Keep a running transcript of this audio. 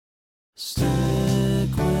Stick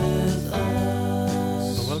with So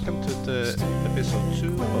us. welcome to the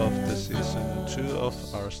episode 2 of the season 2 of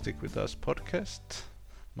our Stick With Us podcast.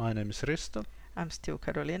 My name is Risto, I'm still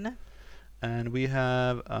Carolina. and we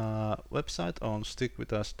have a website on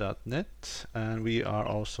stickwithus.net, and we are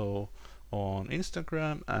also on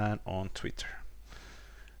Instagram and on Twitter.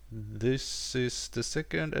 This is the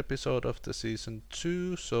second episode of the season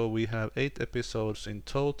 2, so we have 8 episodes in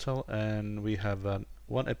total, and we have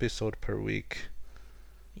one episode per week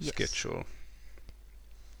schedule.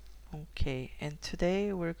 Okay, and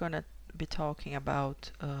today we're gonna be talking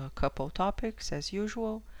about a couple topics as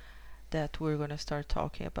usual. That we're gonna start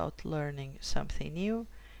talking about learning something new,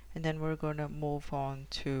 and then we're gonna move on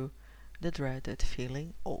to the dreaded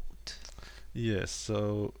feeling old. Yes,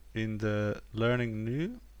 so in the learning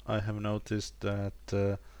new, I have noticed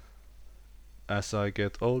that as I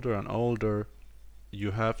get older and older,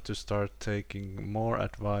 you have to start taking more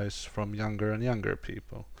advice from younger and younger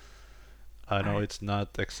people. I know I- it's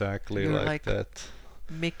not exactly You're like like that.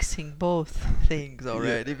 mixing both things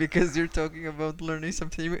already because you're talking about learning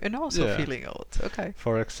something new and also Yeah. feeling old. Okay.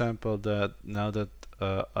 For example, that now that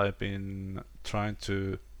I've been trying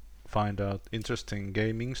to find out interesting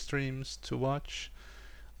gaming streams to watch,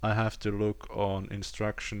 I have to look on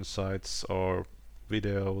instruction sites or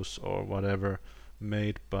videos or whatever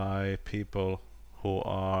made by people who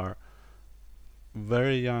are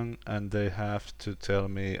very young, and they have to tell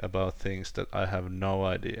me about things that I have no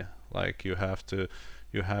idea. Like you have to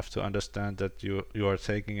understand that you are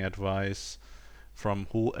taking advice from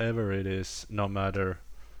whoever it is, no matter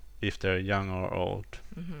if they're young or old.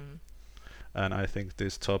 Mm-hmm. And I think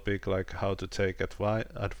this topic, like how to take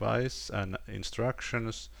advice and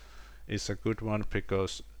instructions, is a good one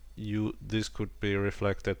because this could be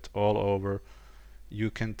reflected all over. You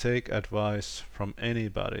can take advice from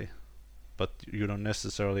anybody, but you don't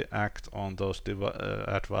necessarily act on those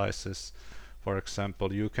advices. For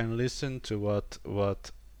example, you can listen to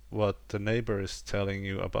what the neighbor is telling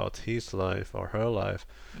you about his life or her life,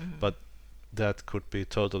 Mm-hmm. but that could be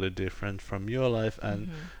totally different from your life, and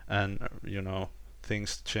Mm-hmm.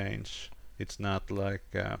 things change. It's not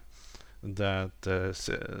like that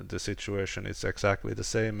the situation is exactly the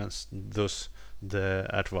same, and thus the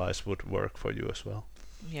advice would work for you as well.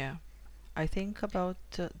 Yeah. I think about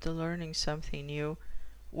the learning something new.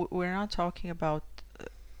 We're not talking about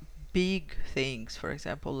big things, for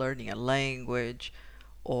example, learning a language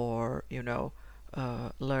or,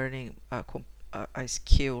 learning a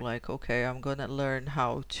skill like, okay, I'm gonna learn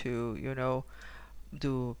how to,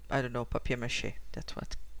 do, I don't know, papier mache. That's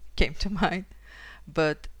what came to mind.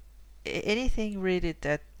 But anything really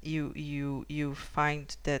that you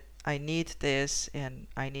find that I need this and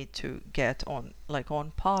I need to get on like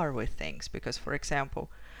on par with things, because for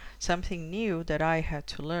example something new that I had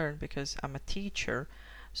to learn because I'm a teacher,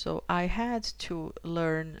 so I had to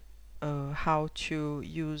learn how to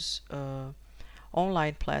use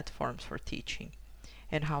online platforms for teaching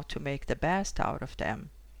and how to make the best out of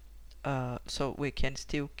them, so we can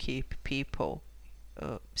still keep people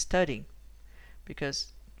studying,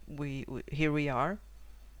 because here we are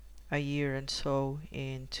a year and so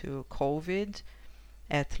into COVID.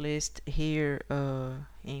 At least here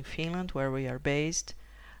in Finland, where we are based,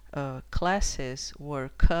 classes were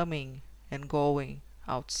coming and going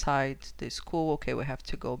outside the school. Okay, we have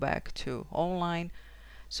to go back to online.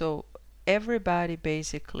 So everybody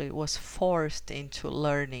basically was forced into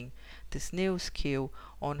learning this new skill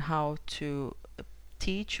on how to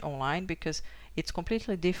teach online, because it's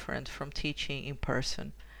completely different from teaching in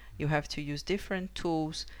person. You have to use different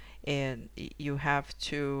tools, and you have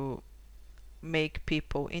to make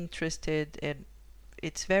people interested, and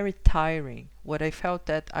it's very tiring. What I felt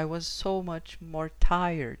that I was so much more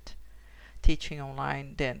tired teaching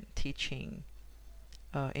online than teaching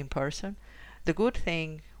in person. The good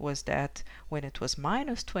thing was that when it was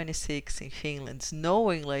minus 26 in Finland,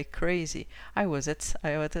 snowing like crazy, I was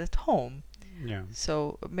at home. Yeah.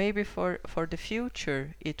 So maybe for the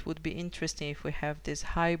future, it would be interesting if we have this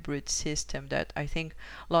hybrid system that I think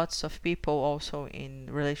lots of people also in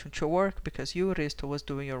relation to work, because you, Risto, was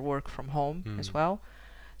doing your work from home as well.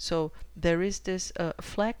 So there is this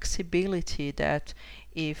flexibility that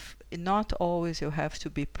if not always you have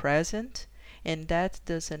to be present, and that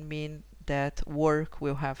doesn't mean that work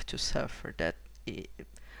will have to suffer. That I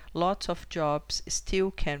lots of jobs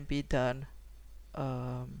still can be done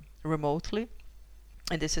remotely,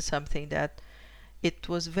 and this is something that it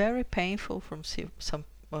was very painful from some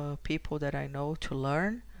people that I know to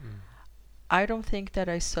learn. I don't think that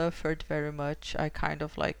I suffered very much. I kind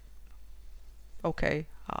of like, okay,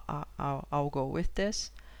 I'll go with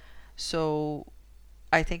this. So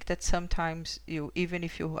I think that sometimes you, even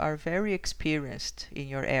if you are very experienced in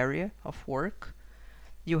your area of work,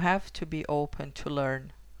 you have to be open to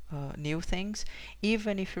learn new things,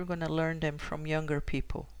 even if you're going to learn them from younger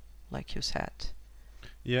people, like you said.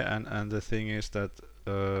 Yeah, and the thing is that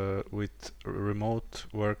with remote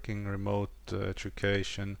working, remote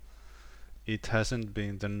education, it hasn't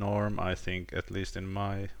been the norm, I think, at least in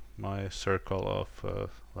my circle of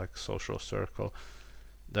like social circle,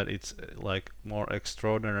 that it's like more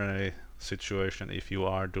extraordinary situation if you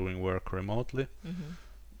are doing work remotely. Hmm.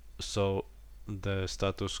 So the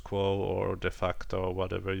status quo or de facto or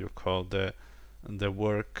whatever you call the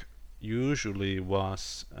work usually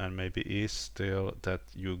was and maybe is still that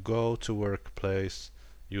you go to workplace,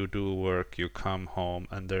 you do work, you come home,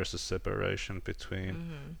 and there's a separation between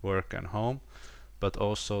Hmm. work and home. But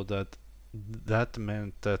also that that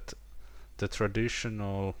meant that the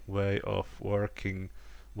traditional way of working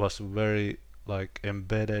was very like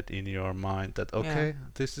embedded in your mind that Yeah. okay,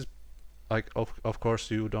 this is like of course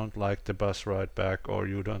you don't like the bus ride back, or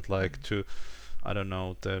you don't like to, I don't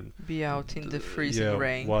know, Be out in the freezing yeah,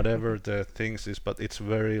 rain. whatever the things is, but it's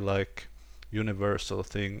very like universal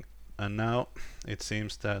thing. And now it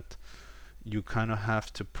seems that you kind of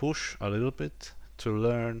have to push a little bit to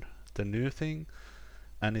learn the new thing,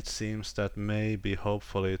 and it seems that maybe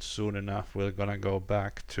hopefully it's soon enough we're gonna go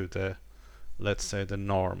back to the, let's say, the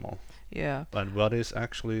normal. Yeah. And what is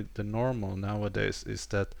actually the normal nowadays is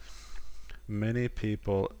that many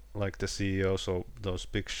people like the CEOs of those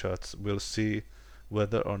big shots will see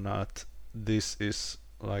whether or not this is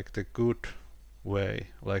like the good way.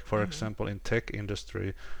 Like for Hmm. example in tech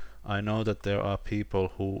industry, I know that there are people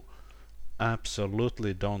who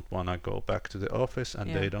absolutely don't want to go back to the office, and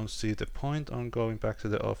Yeah. they don't see the point on going back to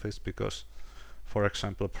the office because, for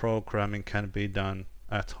example, programming can be done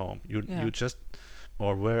at home. Yeah. You just,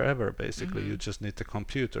 or wherever basically, you Hmm. just need the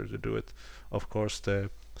computer to do it. Of course, the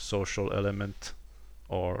social element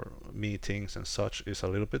or meetings and such is a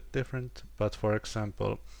little bit different. But for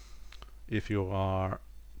example, if you are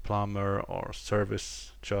plumber or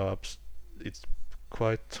service jobs, it's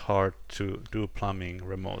quite hard to do plumbing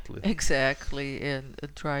remotely. Exactly. And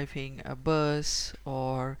driving a bus,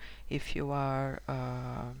 or if you are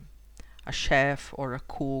a chef or a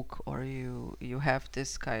cook, or you have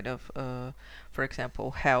this kind of, for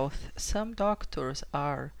example, health. Some doctors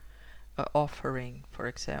are offering, for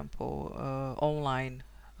example, online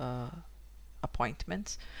uh,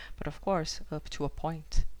 appointments, but of course up to a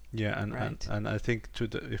point, Yeah, right? and I think to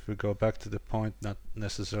the, if we go back to the point, not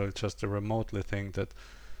necessarily just the remotely thing, that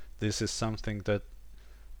this is something that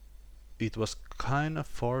it was kind of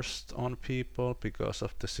forced on people because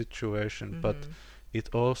of the situation, but Mm-hmm. it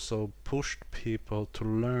also pushed people to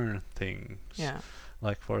learn things. Yeah.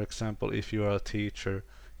 Like for example, if you are a teacher,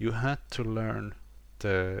 you had to learn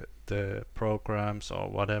the programs or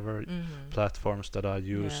whatever Mm-hmm. platforms that are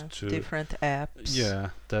Yeah. used to, Different apps. yeah,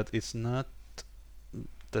 that it's not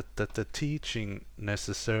that the teaching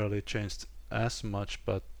necessarily changed as much,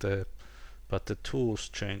 but the tools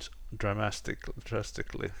changed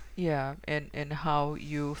drastically. Yeah, and how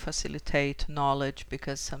you facilitate knowledge,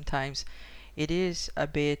 because sometimes it is a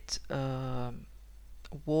bit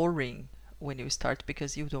worrying when you start,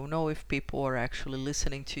 because you don't know if people are actually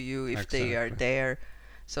listening to you, if they are Exactly. there.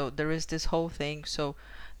 So there is this whole thing. So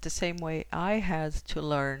the same way I had to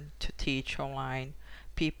learn to teach online,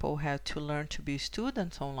 people had to learn to be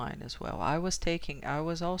students online as well. I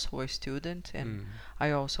was also a student, and Mm.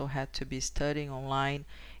 I also had to be studying online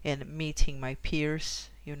and meeting my peers,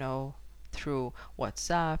 through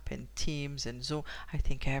WhatsApp and Teams and Zoom. I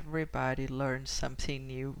think everybody learned something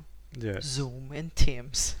new. Yes. Zoom and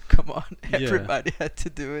Teams. Come on, Yeah. everybody had to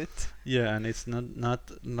do it. Yeah, and it's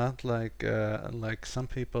not like some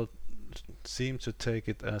people seem to take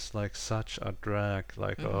it as like such a drag,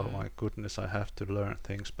 like oh Hmm. my goodness, I have to learn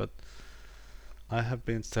things. But I have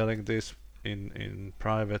been telling this in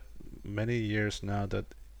private many years now that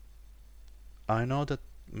I know that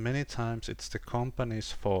many times it's the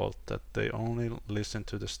company's fault that they only listen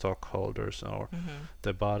to the stockholders or Hmm.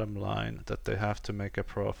 the bottom line, that they have to make a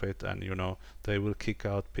profit, and they will kick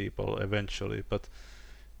out people eventually. But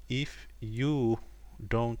if you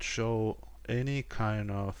don't show any kind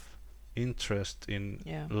of interest in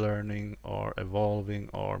Yeah. learning or evolving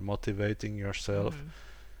or motivating yourself, Hmm.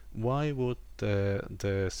 why would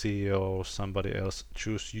the CEO or somebody else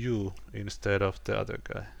choose you instead of the other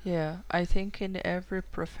guy? Yeah, I think in every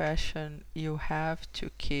profession you have to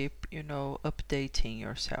keep, updating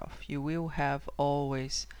yourself. You will have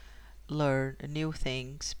always learn new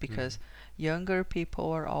things, Mm. because younger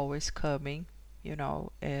people are always coming,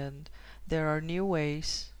 and there are new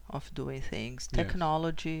ways of doing things. Yes.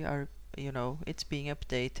 Technology are, it's being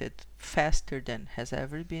updated faster than has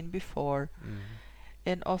ever been before. Mm.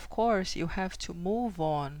 And of course, you have to move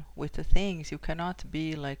on with the things. You cannot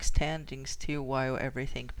be like standing still while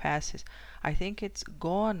everything passes. I think it's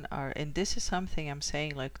gone. And this is something I'm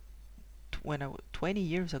saying like 20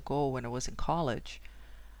 years ago when I was in college.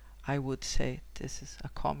 I would say this is a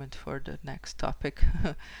comment for the next topic.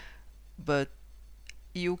 But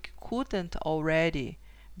you couldn't already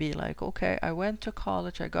be like, okay, I went to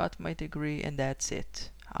college, I got my degree, and that's it.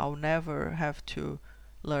 I'll never have to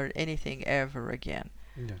learn anything ever again.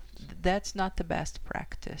 Yes. That's not the best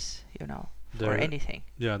practice, for There, anything.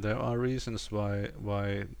 yeah, there are reasons why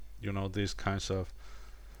these kinds of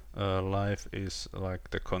life is like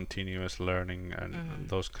the continuous learning and Mhm.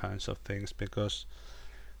 those kinds of things, because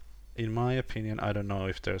in my opinion, I don't know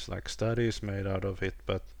if there's like studies made out of it,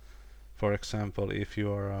 but for example, if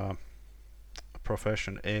you are a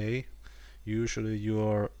profession A, usually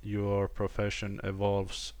your profession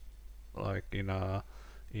evolves like in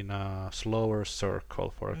a slower circle,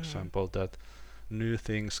 for Mhm. example, that new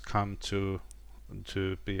things come to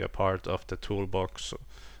be a part of the toolbox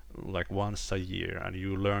like once a year, and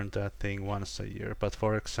you learn that thing once a year. But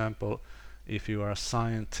for example, if you are a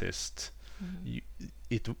scientist, Mhm. you,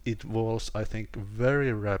 it evolves, I think,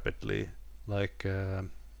 very rapidly. Like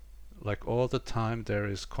like all the time there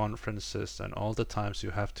is conferences, and all the times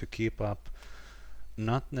you have to keep up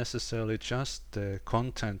not necessarily just the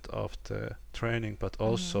content of the training, but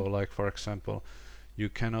also Mhm. like for example, you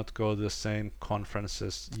cannot go to the same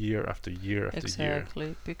conferences year after year after year.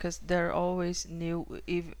 Exactly, because there are always new.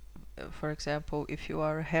 If, for example, if you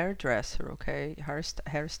are a hairdresser, okay,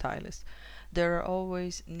 hairstylist, there are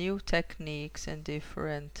always new techniques and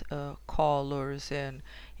different colors and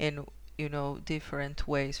different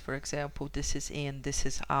ways. For example, this is in, this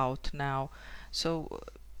is out now. So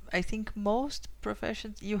I think most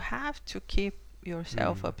professions you have to keep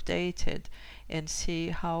yourself Mm, updated and see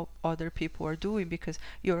how other people are doing, because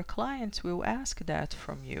your clients will ask that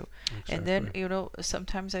from you. And then, exactly.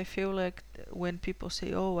 sometimes I feel like when people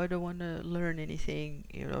say, "Oh, I don't want to learn anything,"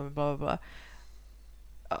 blah blah blah.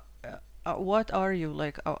 What are you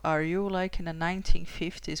like? Are you like in a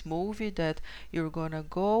 1950s movie that you're gonna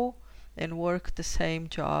go and work the same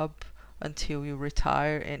job until you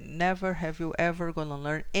retire, and never have you ever gonna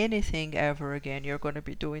learn anything ever again? You're gonna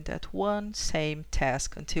be doing that one same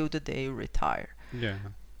task until the day you retire. Yeah.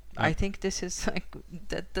 I And think this is like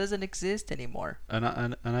that doesn't exist anymore.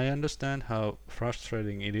 and I understand how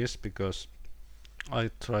frustrating it is, because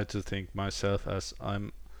I try to think myself as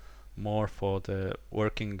I'm more for the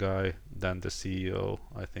working guy than the CEO.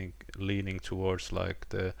 I think leaning towards like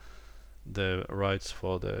the rights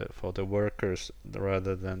for the workers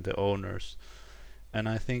rather than the owners. And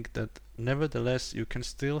I think that nevertheless you can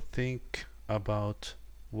still think about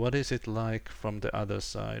what is it like from the other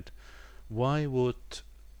side. Why would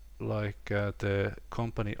like the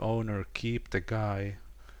company owner keep the guy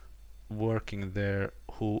working there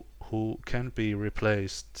who can be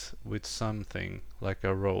replaced with something like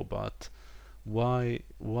a robot? Why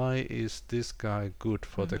is this guy good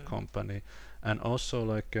for the Mhm. company? And also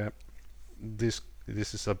like this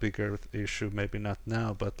is a bigger issue, maybe not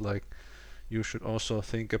now, but like you should also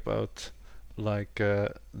think about like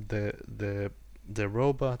the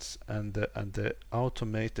robots and the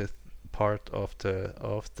automated part of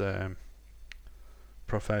the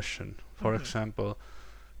profession. For Mhm. example,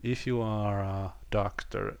 if you are a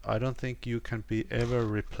doctor, I don't think you can be ever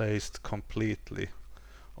replaced completely.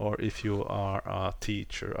 Or if you are a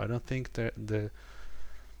teacher, I don't think that the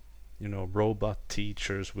robot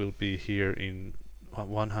teachers will be here in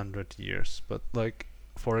 100 years. But like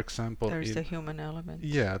for example, There's the in human element.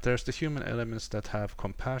 yeah, there's the human elements that have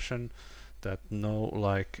compassion, that know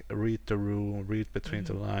like read the room, read between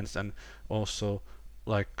the Mhm. lines, and also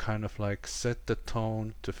like kind of like set the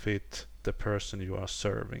tone to fit the person you are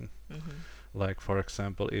serving. Mhm. Like for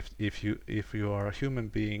example, if you are a human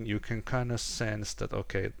being, you can kind of sense that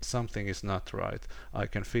okay, something is not right. I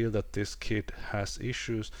can feel that this kid has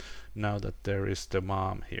issues now that there is the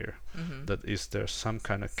mom here. Mhm. That is there some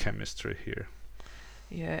kind of chemistry here.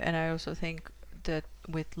 Yeah, and I also think that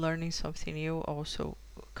with learning something new also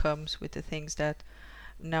comes with the things that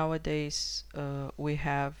nowadays we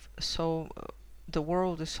have the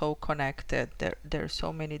world is so connected. There are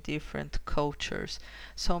so many different cultures,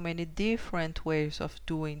 so many different ways of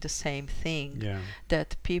doing the same thing, Yeah,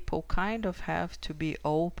 that people kind of have to be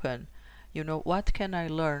open. What can I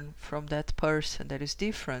learn from that person that is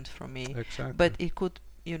different from me, exactly. but it could,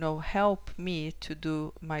 help me to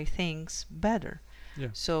do my things better. Yeah.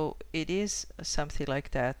 So it is something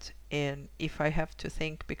like that. And if I have to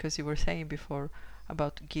think, because you were saying before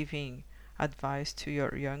about giving advice to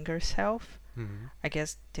your younger self, Mhm. I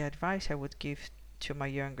guess the advice I would give to my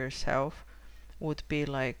younger self would be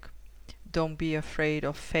like, don't be afraid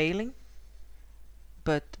of failing,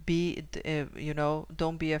 but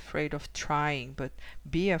don't be afraid of trying, but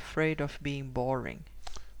be afraid of being boring.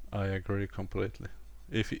 I agree completely.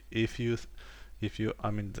 If you if you I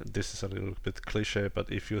mean this is a little bit cliche,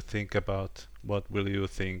 but if you think about what will you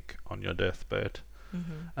think on your deathbed,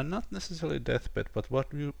 Mm-hmm. and not necessarily deathbed, but what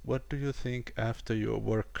do you think after your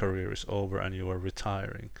work career is over and you are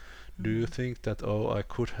retiring? Do you Mm-hmm. think that, oh, I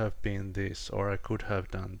could have been this or I could have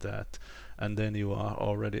done that, and then you are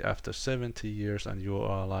already after 70 years and you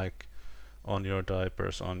are like on your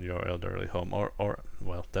diapers on your elderly home, or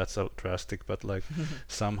well, that's so drastic, but like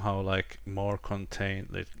somehow like more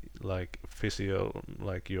contained, like physio,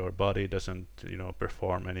 like your body doesn't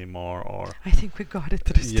perform anymore, or I think we got it,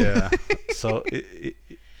 Tristan. yeah. So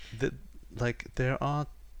the, like there are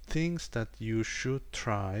things that you should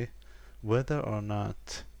try, whether or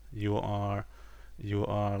not you are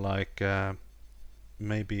like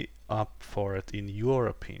maybe up for it in your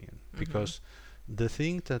opinion, Mm-hmm. because the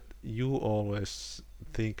thing that you always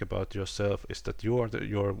think about yourself is that you are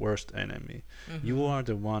your worst enemy. You Mm-hmm. are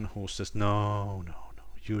the one who says no, no, no,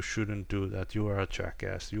 you shouldn't do that, you are a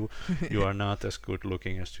jackass, you are not as good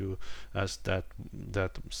looking as that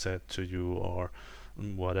said to you, or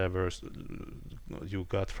whatever you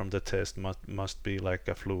got from the test must be like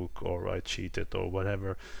a fluke, or I cheated, or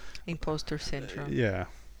whatever. Imposter syndrome. Yeah.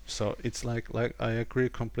 So it's like I agree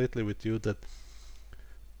completely with you that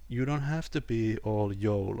you don't have to be all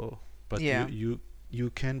YOLO, but Yeah. you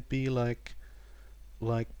can be like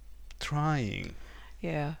trying.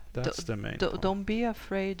 Yeah. That's the main point. Don't be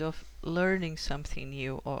afraid of learning something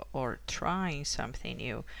new, or trying something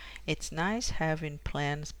new. It's nice having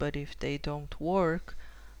plans, but if they don't work,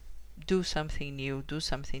 do something new, do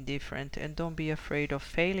something different, and don't be afraid of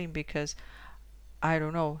failing, because I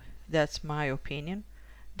don't know, that's my opinion,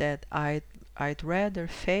 that I'd rather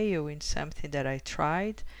fail in something that I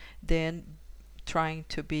tried than trying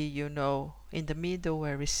to be, in the middle,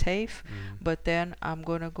 very safe, Mm. but then I'm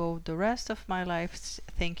gonna go the rest of my life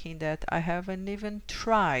thinking that I haven't even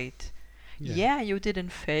tried. Yeah. Yeah, you didn't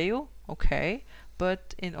fail, okay,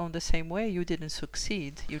 but in on the same way, you didn't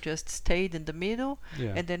succeed. You just stayed in the middle,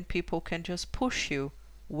 Yeah. and then people can just push you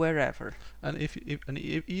wherever. And if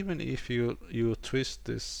even if you twist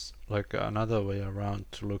this like another way around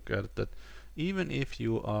to look at that, even if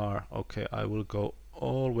you are okay, I will go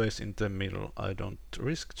always in the middle. I don't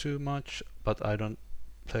risk too much, but I don't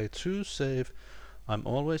play too safe. I'm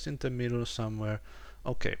always in the middle somewhere.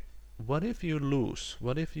 Okay, what if you lose?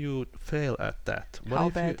 What if you fail at that? What How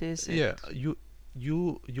if you bad is yeah, it?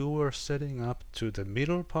 you were setting up to the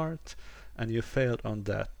middle part and you failed on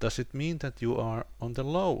that. Does it mean that you are on the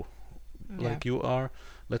low? Yeah. Like you are,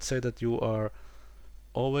 let's say that you are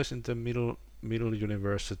always in the middle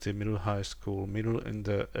university, middle high school, middle in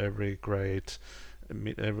the every grade,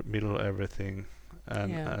 middle everything.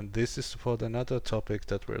 Yeah. And this is for another topic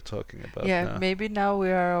that we're talking about Yeah, now. maybe now we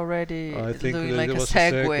are already I think doing there like a was a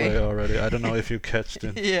segue segue. already. I don't know if you catched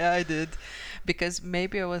it. Yeah, I did. Because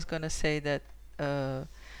maybe I was gonna say that uh,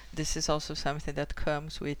 this is also something that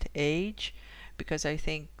comes with age, because I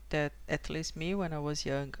think that at least me when I was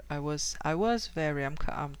young, I was very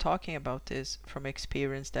I'm talking about this from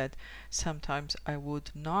experience, that sometimes I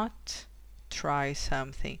would not try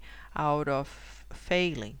something out of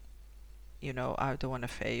failing. I don't want to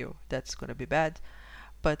fail. That's gonna be bad.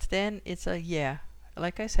 But then it's a, yeah,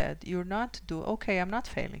 like I said, you're not do okay, I'm not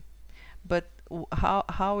failing. But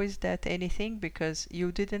how is that anything? Because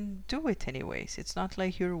you didn't do it anyways. It's not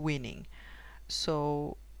like you're winning.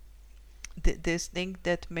 So this thing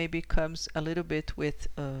that maybe comes a little bit with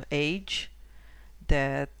age,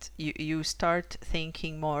 that you start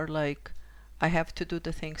thinking more like, I have to do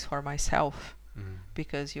the things for myself, Mm.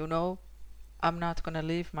 because I'm not gonna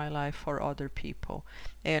live my life for other people.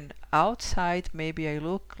 And outside, maybe I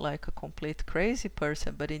look like a complete crazy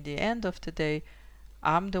person, but in the end of the day,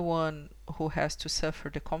 I'm the one who has to suffer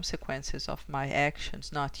the consequences of my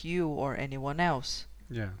actions, not you or anyone else.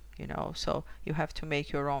 Yeah. So you have to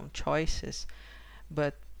make your own choices.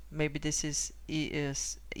 But maybe this is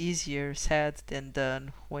easier said than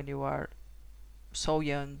done when you are so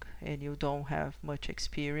young and you don't have much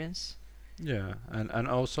experience. Yeah, and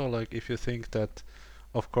also like if you think that,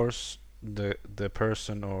 of course, the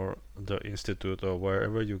person or the institute or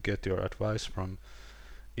wherever you get your advice from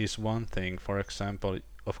is one thing. For example,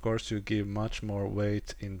 of course, you give much more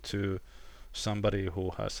weight into somebody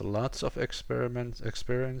who has lots of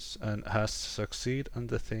experience and has succeed on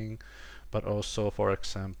the thing, but also, for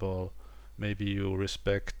example, maybe you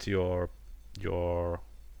respect your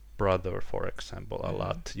brother, for example, a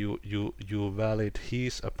lot. You valid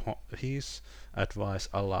his advice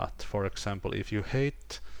a lot. For example, if you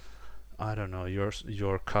hate, I don't know,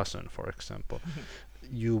 your cousin, for example,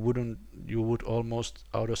 you would almost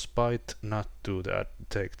out of spite not do that,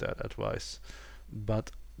 take that advice.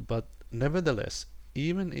 But nevertheless,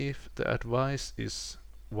 even if the advice is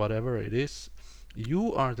whatever it is,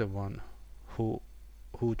 you are the one who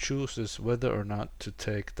chooses whether or not to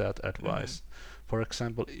take that advice. For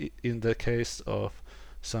example, in the case of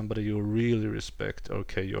somebody you really respect,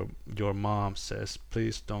 okay, your mom says,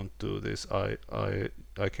 please don't do this. I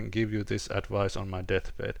can give you this advice on my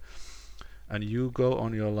deathbed, and you go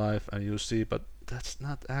on your life and you see, but that's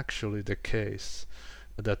not actually the case.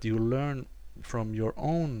 That you learn from your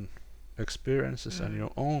own experiences and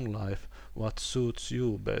your own life what suits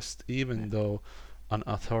you best, even though an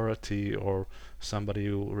authority or somebody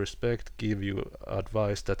you respect give you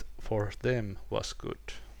advice that for them was good.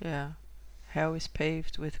 Yeah. Hell is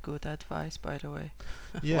paved with good advice, by the way.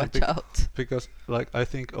 Yeah, Watch out. because like I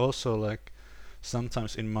think also like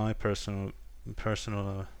sometimes in my personal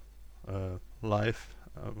life,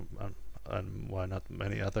 and why not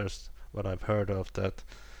many others, what I've heard of, that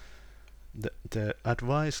the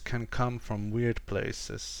advice can come from weird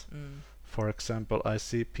places. For example, I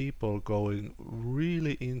see people going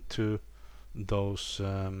really into those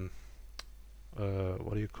what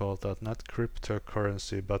do you call that? Not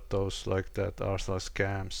cryptocurrency, but those like that are like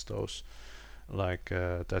scams. Those like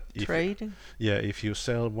that. Trading? Yeah, if you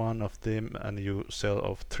sell one of them and you sell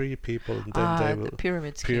of 3 people, then they The will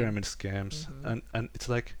pyramid scheme. pyramid scams. And it's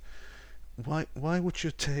like, why would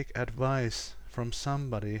you take advice from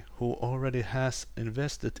somebody who already has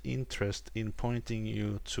invested interest in pointing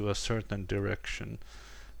you to a certain direction?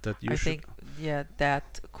 That you I should think, yeah,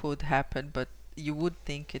 that could happen, but you would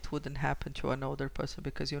think it wouldn't happen to an older person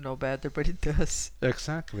because you know better, but it does.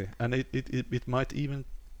 exactly, and it might even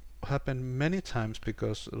happen many times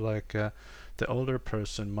because like the older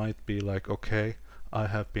person might be like, okay, I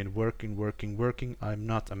have been working, I'm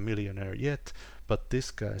not a millionaire yet, but this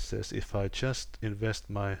guy says if I just invest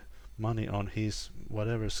my money on his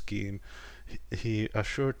whatever scheme, he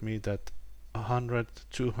assured me that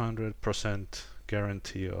 100-200%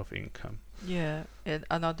 guarantee of income. Yeah, and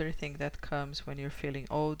another thing that comes when you're feeling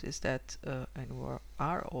old is that, and we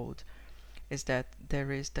are old, is that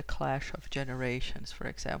there is the clash of generations. For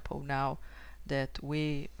example, now that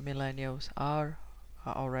we millennials are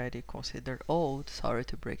already considered old, sorry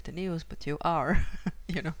to break the news, but you are,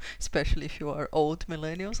 especially if you are old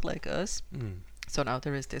millennials like us. So now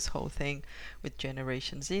there is this whole thing with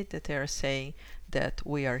Generation Z that they are saying that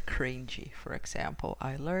we are cringy. For example,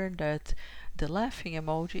 I learned that the laughing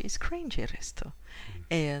emoji is cringy, Risto.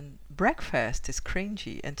 And breakfast is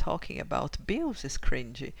cringy, and talking about bills is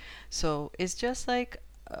cringy. So it's just like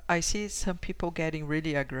I see some people getting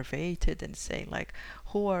really aggravated and saying like,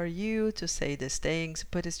 who are you to say these things?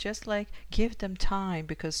 But it's just like, give them time,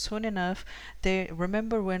 because soon enough, they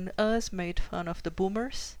remember when us made fun of the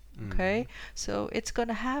boomers. Okay, so it's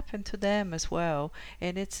gonna happen to them as well,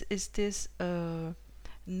 and it's this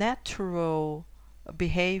natural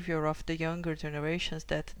behavior of the younger generations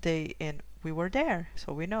that and we were there,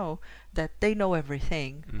 so we know that they know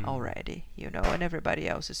everything already, and everybody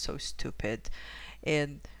else is so stupid,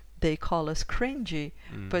 and they call us cringy.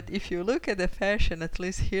 But if you look at the fashion, at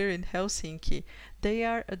least here in Helsinki, they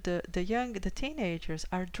are the teenagers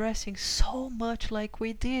are dressing so much like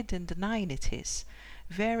we did in the 90s.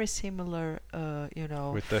 Very similar,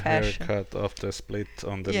 with the fashion. haircut of the split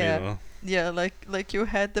on the middle. Yeah, like you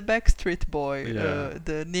had the Backstreet Boy, Yeah.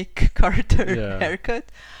 the Nick Carter Yeah.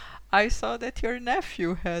 haircut. I saw that your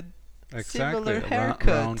nephew had similar Exactly, haircut.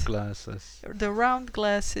 round glasses. The round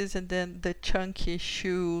glasses, and then the chunky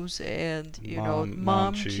shoes, and Mom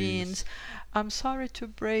mom jeans. jeans. I'm sorry to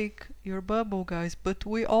break your bubble, guys, but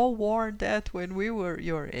we all wore that when we were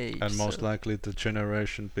your age. And most so- likely the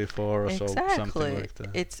generation before, or so something like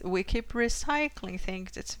that. We keep recycling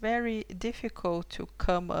things. It's very difficult to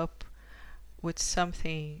come up with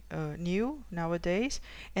something new nowadays.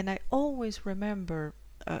 And I always remember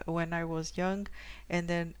when I was young, and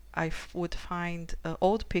then I would find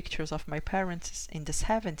old pictures of my parents in the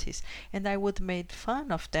 70s, and I would make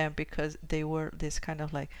fun of them because they were this kind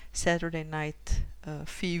of like Saturday Night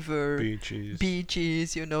Fever, Bee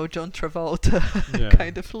Gees, John Travolta Yeah.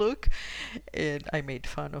 kind of look. And I made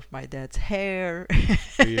fun of my dad's hair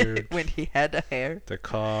Beard. when he had a hair, The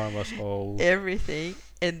car was old. everything.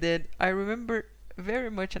 And then I remember very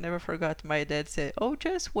much I never forgot my dad said, "Oh,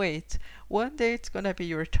 just wait. One day it's gonna be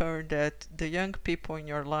your turn that the young people in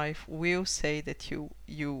your life will say that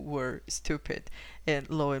you were stupid." And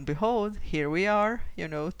lo and behold, here we are,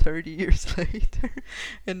 30 years later,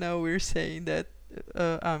 and now we're saying that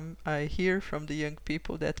I hear from the young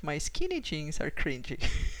people that my skinny jeans are cringy.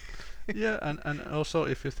 Yeah, and also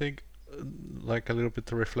if you think like a little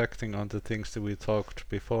bit reflecting on the things that we talked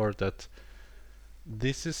before, that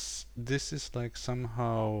this is like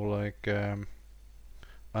somehow like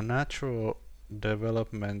a natural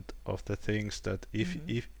development of the things that if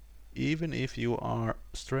even if you are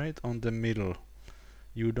straight on the middle,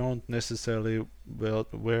 you don't necessarily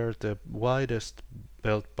wear the widest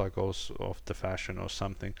belt buckles of the fashion or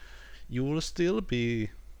something, you will still be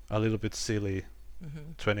a little bit silly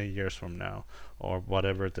Hmm. 20 years from now or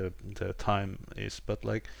whatever the time is. But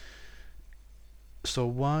like, so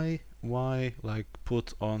why like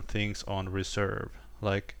put on things on reserve?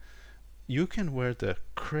 Like, you can wear the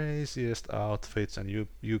craziest outfits and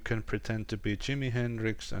you can pretend to be Jimi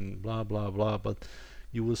Hendrix and blah blah blah, but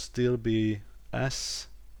you will still be as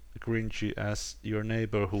cringy as your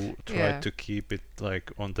neighbor who tried Yeah, to keep it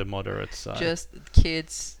like on the moderate side. just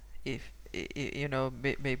kids. If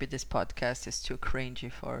maybe this podcast is too cringy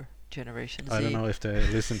for Generation I don't Z. know if they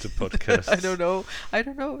listen to I don't podcasts. know. I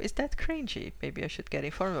don't know. Is that cringy? Maybe I should get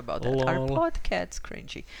informed about that. Are Lol. podcasts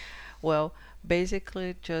cringy? Well,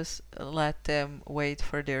 basically, just let them wait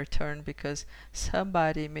for their turn because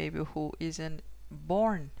somebody maybe who isn't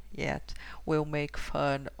born yet will make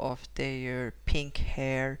fun of their pink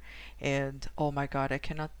hair and oh my god, I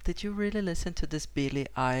cannot. Did you really listen to this Billie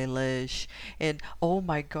Eilish? And oh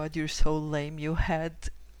my god, you're so lame. You had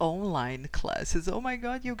online classes. Oh my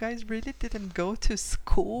god, you guys really didn't go to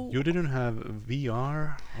school. You didn't have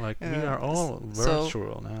VR? Like, we are all So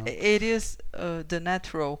virtual now. it is the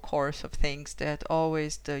natural course of things that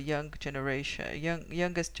always the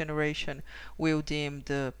youngest generation will deem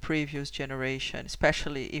the previous generation,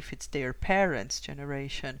 especially if it's their parents'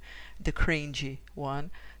 generation, the cringy one.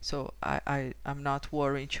 So I'm not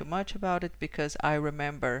worrying too much about it because I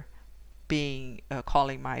remember being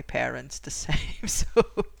calling my parents the same. So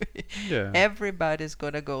Yeah. everybody's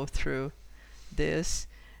gonna go through this,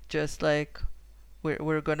 just like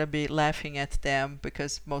we're gonna be laughing at them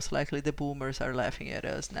because most likely the boomers are laughing at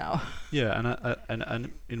us now. Yeah,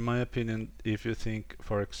 and in my opinion, if you think,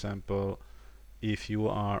 for example, if you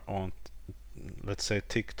are on, let's say,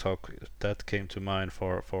 TikTok, that came to mind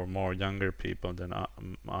for more younger people than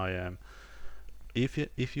I am.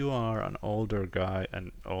 If you are an older guy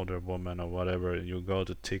and older woman or whatever, you go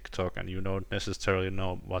to TikTok and you don't necessarily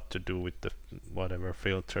know what to do with the whatever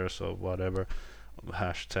filters or whatever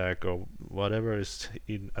hashtag or whatever is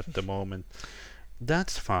in at the moment,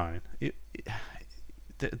 that's fine.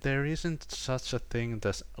 There isn't such a thing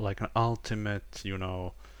as like an ultimate,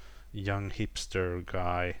 young hipster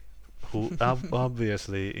guy who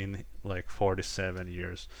obviously in like 47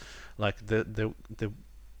 years. Like, the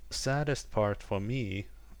saddest part for me,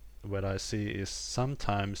 what I see, is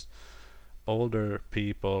sometimes older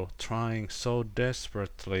people trying so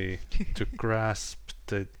desperately to grasp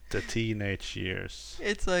the teenage years.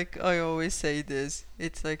 It's like I always say this.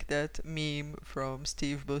 It's like that meme from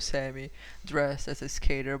Steve Buscemi dressed as a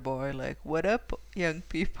skater boy, like, "What up, young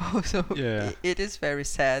people?" So Yeah, it is very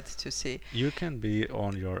sad to see. you can be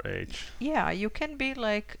on your age. Yeah, you can be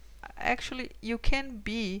like, actually, you can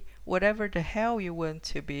be whatever the hell you want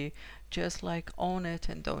to be. Just like own it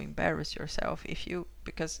and don't embarrass yourself. If you,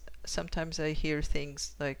 because sometimes I hear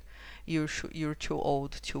things like you're too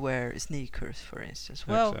old to wear sneakers, for instance.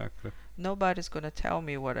 Well, Exactly. nobody's gonna tell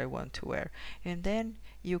me what I want to wear. And then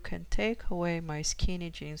you can take away my skinny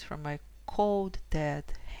jeans from my cold dead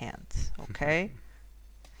hands, okay?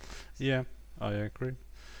 Yeah, I agree.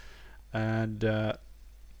 And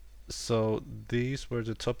so these were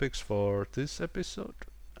the topics for this episode.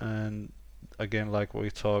 And again, like we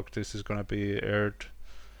talked, this is gonna be aired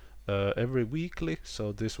every weekly.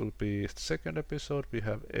 So this will be second episode. We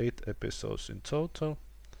have 8 episodes in total.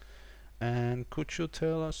 And could you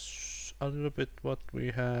tell us a little bit what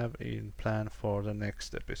we have in plan for the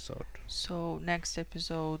next episode? So next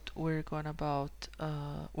episode we're gonna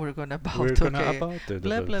We're about gonna okay, about it.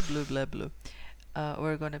 blah blah blah blah blah.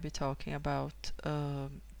 We're gonna be talking about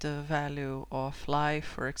the value of life,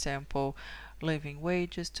 for example, living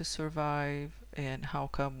wages to survive, and how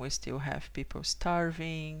come we still have people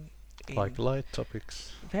starving Like in light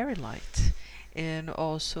topics. very light. And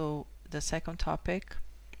also the second topic,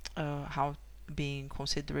 how being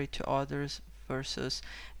considerate to others versus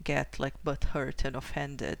get like butthurt and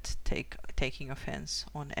offended, taking offense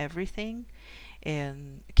on everything,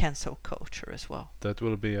 and cancel culture as well. That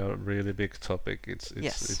will be a really big topic.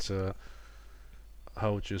 Yes. It's a,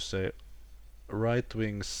 how would you say, right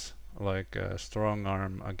wings like a strong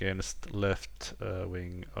arm against left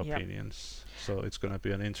wing Yep. opinions. So it's gonna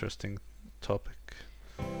be an interesting topic.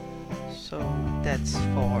 So that's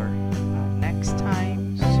for next time.